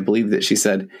 then I believe that she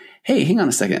said, hey, hang on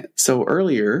a second. So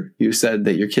earlier you said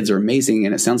that your kids are amazing.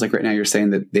 And it sounds like right now you're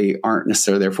saying that they aren't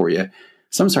necessarily there for you.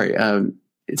 So I'm sorry.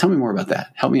 Tell me more about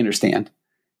that. Help me understand.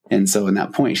 And so in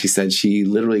that point, she said she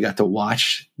literally got to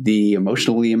watch the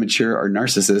emotionally immature or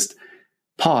narcissist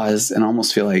pause and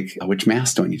almost feel like, which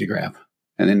mask do I need to grab?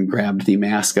 And then grabbed the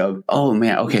mask of, oh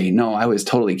man, okay, no, I was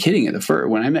totally kidding at the first.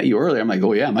 When I met you earlier, I'm like,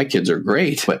 oh yeah, my kids are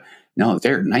great. But no,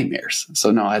 they're nightmares.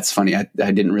 So no, that's funny. I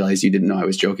didn't realize you didn't know I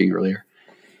was joking earlier.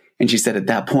 And she said at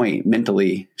that point,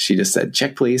 mentally, she just said,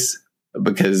 check, please.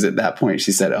 Because at that point,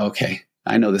 she said, okay,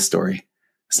 I know this story.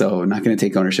 So not going to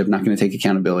take ownership, not going to take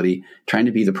accountability, trying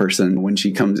to be the person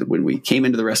when we came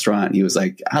into the restaurant, he was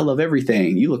like, I love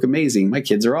everything. You look amazing. My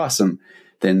kids are awesome.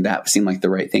 Then that seemed like the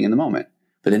right thing in the moment.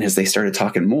 But then as they started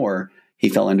talking more, he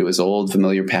fell into his old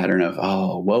familiar pattern of,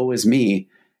 oh, woe is me.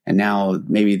 And now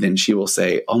maybe then she will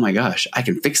say, oh my gosh, I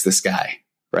can fix this guy,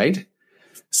 right?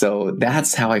 So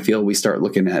that's how I feel we start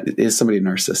looking at it. Is somebody a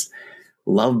narcissist?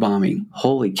 Love bombing.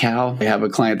 Holy cow. I have a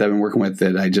client that I've been working with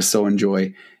that I just so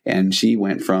enjoy. And she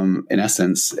went from, in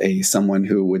essence, someone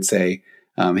who would say,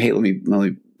 hey, let me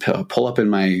pull up in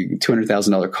my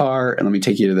 $200,000 car and let me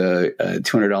take you to the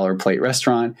 $200 plate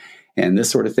restaurant and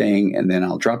this sort of thing. And then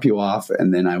I'll drop you off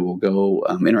and then I will go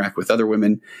interact with other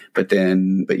women. But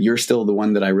you're still the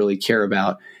one that I really care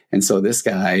about. And so this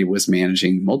guy was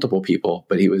managing multiple people,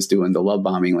 but he was doing the love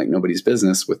bombing like nobody's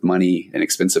business with money and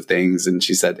expensive things. And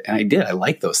she said, and I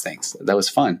like those things. That was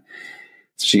fun.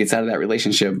 So she gets out of that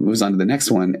relationship, moves on to the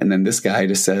next one. And then this guy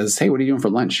just says, hey, what are you doing for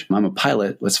lunch? I'm a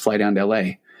pilot. Let's fly down to LA.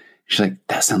 She's like,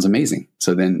 that sounds amazing.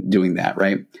 So then doing that,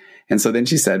 right? And so then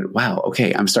she said, wow,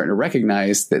 okay, I'm starting to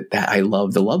recognize that I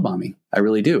love the love bombing. I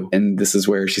really do. And this is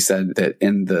where she said that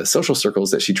in the social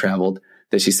circles that she traveled,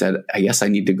 that she said, I guess I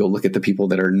need to go look at the people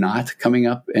that are not coming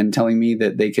up and telling me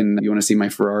that you want to see my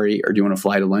Ferrari or do you want to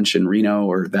fly to lunch in Reno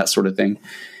or that sort of thing.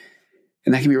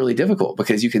 And that can be really difficult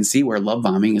because you can see where love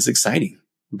bombing is exciting.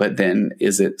 But then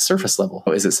is it surface level?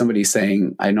 Is it somebody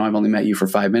saying, I know I've only met you for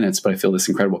 5 minutes, but I feel this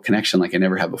incredible connection like I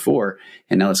never have before.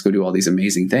 And now let's go do all these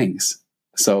amazing things.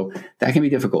 So that can be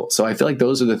difficult. So I feel like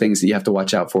those are the things that you have to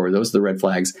watch out for. Those are the red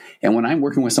flags. And when I'm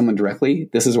working with someone directly,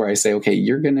 this is where I say, okay,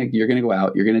 you're going to go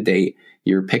out, you're going to date.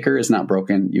 Your picker is not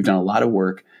broken. You've done a lot of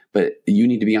work, but you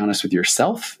need to be honest with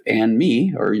yourself and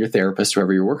me or your therapist,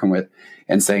 whoever you're working with,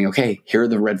 and saying, okay, here are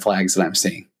the red flags that I'm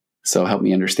seeing. So help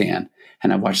me understand.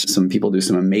 And I've watched some people do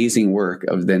some amazing work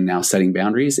of then now setting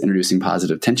boundaries, introducing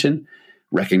positive tension,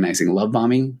 recognizing love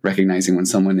bombing, recognizing when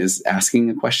someone is asking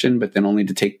a question, but then only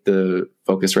to take the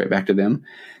focus right back to them.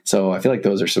 So I feel like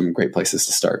those are some great places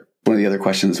to start. One of the other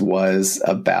questions was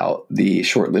about the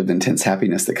short-lived intense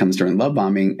happiness that comes during love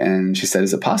bombing. And she said,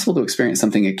 is it possible to experience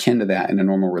something akin to that in a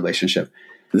normal relationship?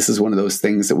 This is one of those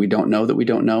things that we don't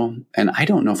know. And I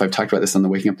don't know if I've talked about this on the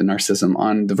Waking Up to Narcissism.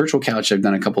 On the virtual couch, I've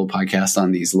done a couple of podcasts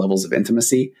on these levels of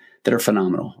intimacy that are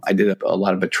phenomenal. I did a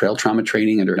lot of betrayal trauma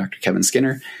training under Dr. Kevin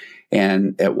Skinner.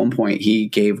 And at one point, he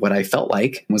gave what I felt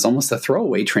like was almost a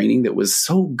throwaway training that was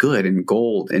so good and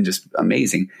gold and just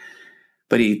amazing.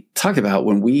 But he talked about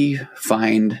when we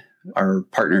find our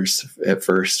partners at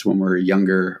first, when we're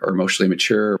younger or emotionally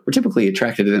mature, we're typically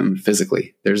attracted to them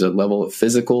physically. There's a level of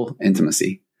physical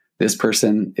intimacy. This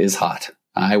person is hot.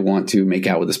 I want to make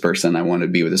out with this person. I want to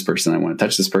be with this person. I want to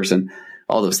touch this person,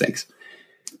 all those things.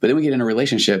 But then we get in a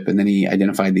relationship, and then he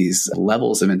identified these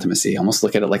levels of intimacy. Almost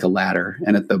look at it like a ladder.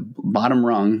 And at the bottom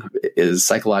rung is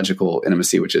psychological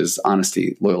intimacy, which is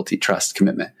honesty, loyalty, trust,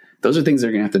 commitment. Those are things that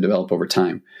are going to have to develop over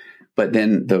time. But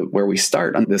then where we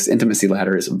start on this intimacy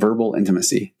ladder is verbal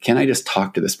intimacy. Can I just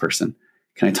talk to this person?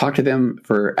 Can I talk to them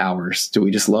for hours? Do we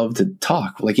just love to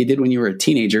talk like you did when you were a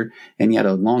teenager and you had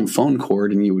a long phone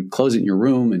cord and you would close it in your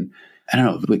room? And I don't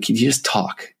know, but can you just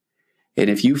talk? And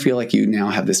if you feel like you now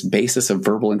have this basis of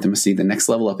verbal intimacy, the next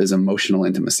level up is emotional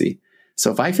intimacy.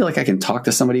 So if I feel like I can talk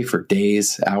to somebody for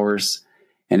days, hours,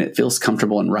 and it feels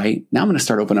comfortable and right, now I'm going to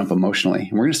start opening up emotionally.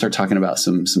 And we're going to start talking about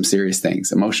some serious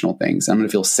things, emotional things. I'm going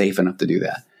to feel safe enough to do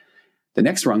that. The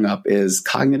next rung up is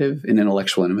cognitive and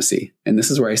intellectual intimacy. And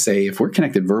this is where I say, if we're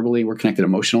connected verbally, we're connected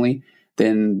emotionally,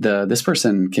 then this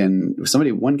person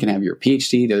one can have your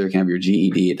PhD, the other can have your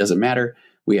GED. It doesn't matter.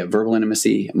 We have verbal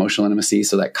intimacy, emotional intimacy.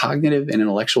 So that cognitive and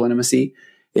intellectual intimacy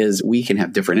is we can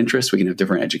have different interests. We can have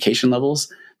different education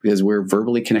levels because we're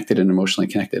verbally connected and emotionally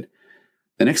connected.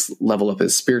 The next level up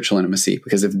is spiritual intimacy,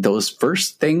 because if those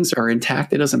first things are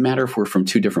intact, it doesn't matter if we're from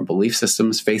two different belief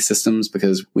systems, faith systems,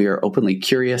 because we are openly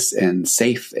curious and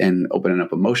safe and opening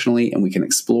up emotionally, and we can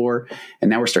explore.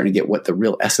 And now we're starting to get what the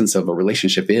real essence of a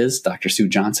relationship is. Dr. Sue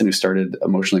Johnson, who started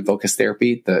emotionally focused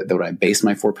therapy, that what I base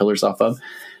my 4 pillars off of,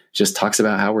 just talks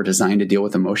about how we're designed to deal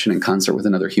with emotion in concert with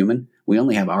another human. We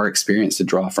only have our experience to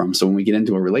draw from. So when we get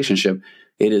into a relationship,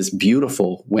 it is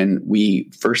beautiful when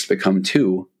we first become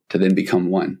two to then become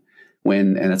one.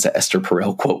 And that's an Esther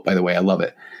Perel quote, by the way, I love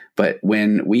it. But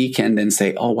when we can then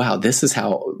say, oh, wow, this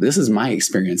is my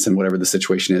experience in whatever the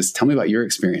situation is. Tell me about your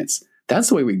experience. That's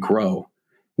the way we grow,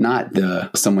 not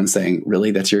someone saying,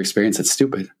 really, that's your experience? That's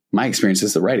stupid. My experience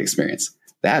is the right experience.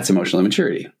 That's emotional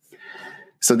immaturity.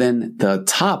 So then the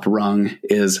top rung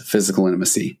is physical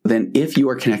intimacy. Then if you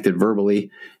are connected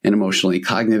verbally and emotionally,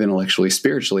 cognitive, intellectually,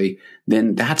 spiritually,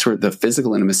 then that's where the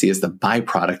physical intimacy is the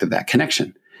byproduct of that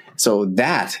connection. So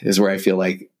that is where I feel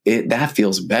like that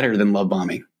feels better than love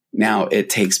bombing. Now it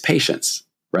takes patience,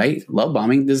 right? Love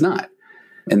bombing does not.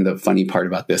 And the funny part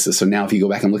about this is, so now if you go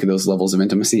back and look at those levels of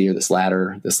intimacy or this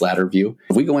ladder view,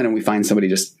 if we go in and we find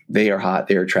somebody they are hot,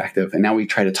 they're attractive, and now we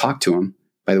try to talk to them.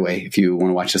 By the way, if you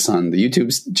want to watch this on the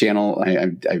YouTube channel,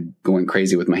 I'm going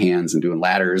crazy with my hands and doing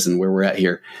ladders and where we're at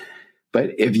here.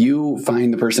 But if you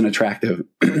find the person attractive,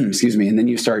 excuse me, and then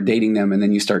you start dating them and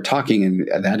then you start talking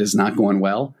and that is not going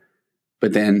well,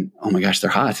 but then, oh my gosh,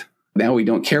 they're hot. Now we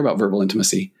don't care about verbal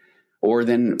intimacy. Or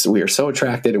then so we are so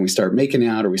attracted and we start making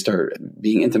out or we start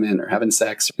being intimate or having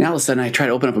sex. Now all of a sudden I try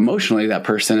to open up emotionally to that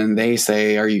person and they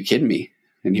say, are you kidding me?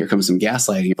 And here comes some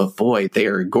gaslighting. But boy, they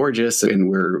are gorgeous and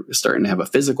we're starting to have a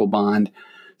physical bond.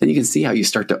 Then you can see how you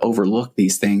start to overlook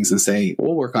these things and say,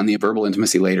 we'll work on the verbal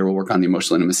intimacy later. We'll work on the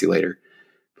emotional intimacy later.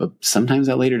 But sometimes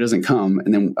that later doesn't come.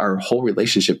 And then our whole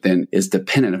relationship then is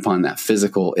dependent upon that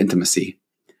physical intimacy.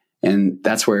 And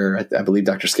that's where I believe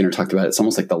Dr. Skinner talked about it. It's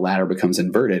almost like the ladder becomes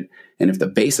inverted. And if the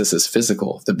basis is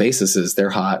physical, if the basis is they're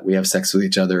hot, we have sex with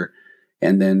each other,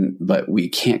 but we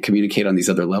can't communicate on these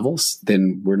other levels,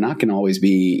 then we're not going to always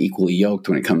be equally yoked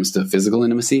when it comes to physical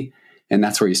intimacy. And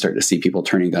that's where you start to see people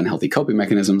turning to unhealthy coping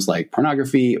mechanisms like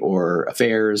pornography or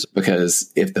affairs,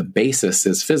 because if the basis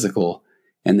is physical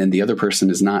and then the other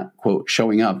person is not, quote,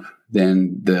 showing up,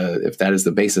 then if that is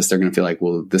the basis, they're going to feel like,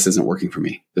 well, this isn't working for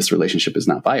me. This relationship is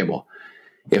not viable.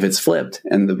 If it's flipped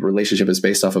and the relationship is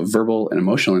based off of verbal and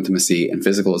emotional intimacy and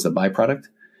physical is a byproduct,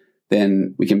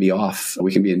 then we can be off.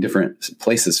 We can be in different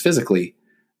places physically,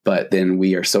 but then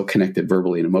we are so connected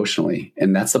verbally and emotionally.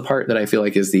 And that's the part that I feel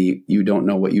like is you don't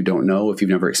know what you don't know if you've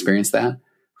never experienced that,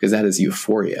 because that is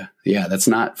euphoria. Yeah, that's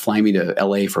not fly me to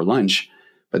LA for lunch,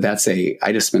 but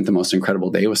I just spent the most incredible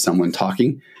day with someone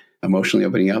talking, emotionally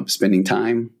opening up, spending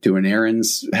time, doing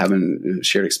errands, having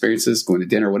shared experiences, going to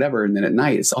dinner, whatever. And then at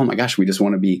night, it's, oh my gosh, we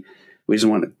want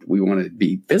to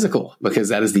be physical, because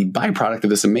that is the byproduct of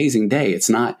this amazing day.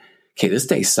 It's not, okay, this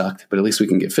day sucked, but at least we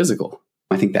can get physical.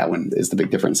 I think that one is the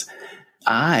big difference.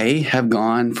 I have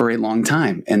gone for a long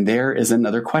time, and there is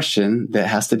another question that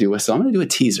has to do with, so I'm going to do a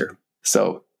teaser.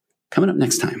 So coming up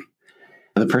next time,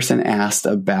 the person asked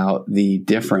about the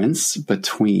difference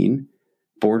between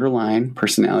borderline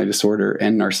personality disorder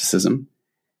and narcissism.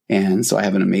 And so I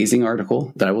have an amazing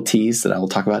article that I will tease, that I will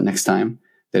talk about next time,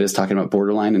 that is talking about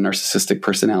borderline and narcissistic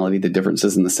personality, the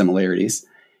differences and the similarities.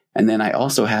 And then I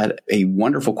also had a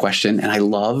wonderful question, and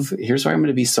here's where I'm going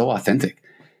to be so authentic.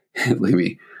 Look at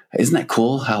me. Isn't that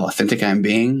cool how authentic I'm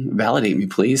being? Validate me,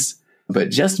 please. But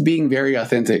just being very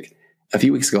authentic. A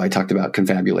few weeks ago, I talked about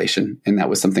confabulation, and that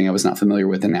was something I was not familiar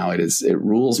with. And now it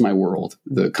rules my world.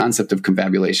 The concept of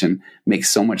confabulation makes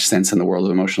so much sense in the world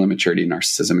of emotional immaturity and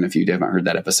narcissism. And if you haven't heard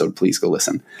that episode, please go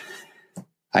listen.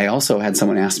 I also had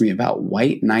someone ask me about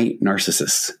white knight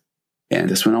narcissists. And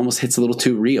this one almost hits a little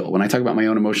too real. When I talk about my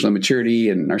own emotional immaturity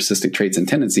and narcissistic traits and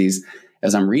tendencies,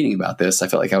 as I'm reading about this, I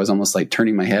felt like I was almost like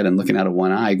turning my head and looking out of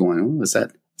one eye going, oh, is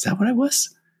that what I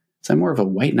was? Is I more of a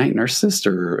white knight narcissist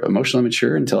or emotionally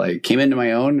immature until I came into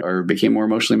my own or became more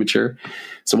emotionally mature?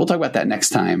 So we'll talk about that next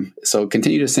time. So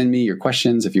continue to send me your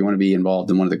questions. If you want to be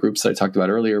involved in one of the groups that I talked about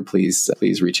earlier, please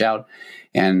reach out.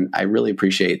 And I really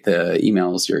appreciate the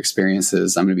emails, your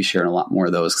experiences. I'm going to be sharing a lot more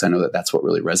of those because I know that that's what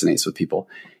really resonates with people.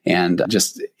 And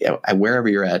just wherever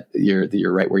you're at,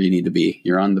 you're right where you need to be.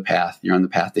 You're on the path. You're on the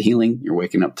path to healing. You're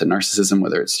waking up to narcissism,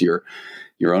 whether it's your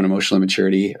own emotional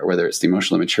immaturity or whether it's the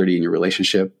emotional immaturity in your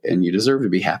relationship, and you deserve to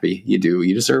be happy. You do.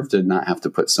 You deserve to not have to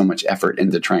put so much effort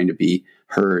into trying to be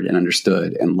heard and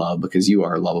understood and loved, because you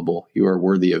are lovable. You are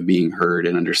worthy of being heard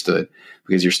and understood,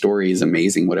 because your story is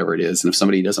amazing, whatever it is. And if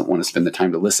somebody doesn't want to spend the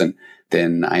time to listen,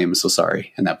 then I am so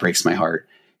sorry. And that breaks my heart.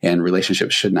 and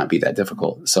relationships should not be that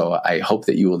difficult. So I hope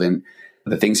that you will then,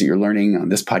 the things that you're learning on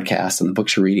this podcast and the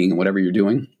books you're reading and whatever you're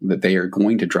doing, that they are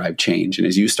going to drive change. And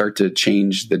as you start to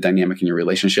change the dynamic in your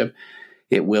relationship,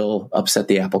 it will upset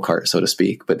the apple cart, so to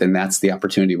speak. But then that's the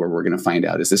opportunity where we're going to find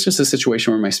out, is this just a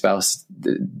situation where my spouse,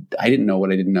 I didn't know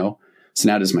what I didn't know? So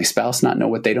now does my spouse not know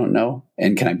what they don't know?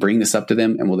 And can I bring this up to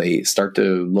them? And will they start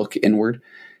to look inward?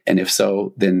 And if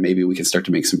so, then maybe we can start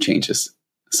to make some changes.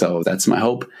 So that's my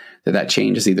hope, that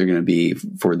change is either going to be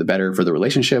for the better for the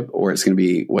relationship, or it's going to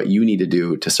be what you need to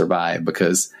do to survive,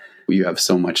 because you have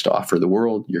so much to offer the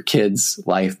world, your kids,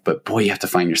 life, but boy, you have to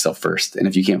find yourself first. And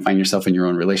if you can't find yourself in your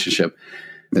own relationship,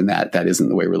 then that isn't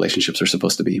the way relationships are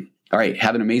supposed to be. All right.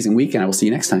 Have an amazing week, and I will see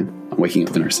you next time on Waking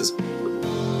Up with Narcissism.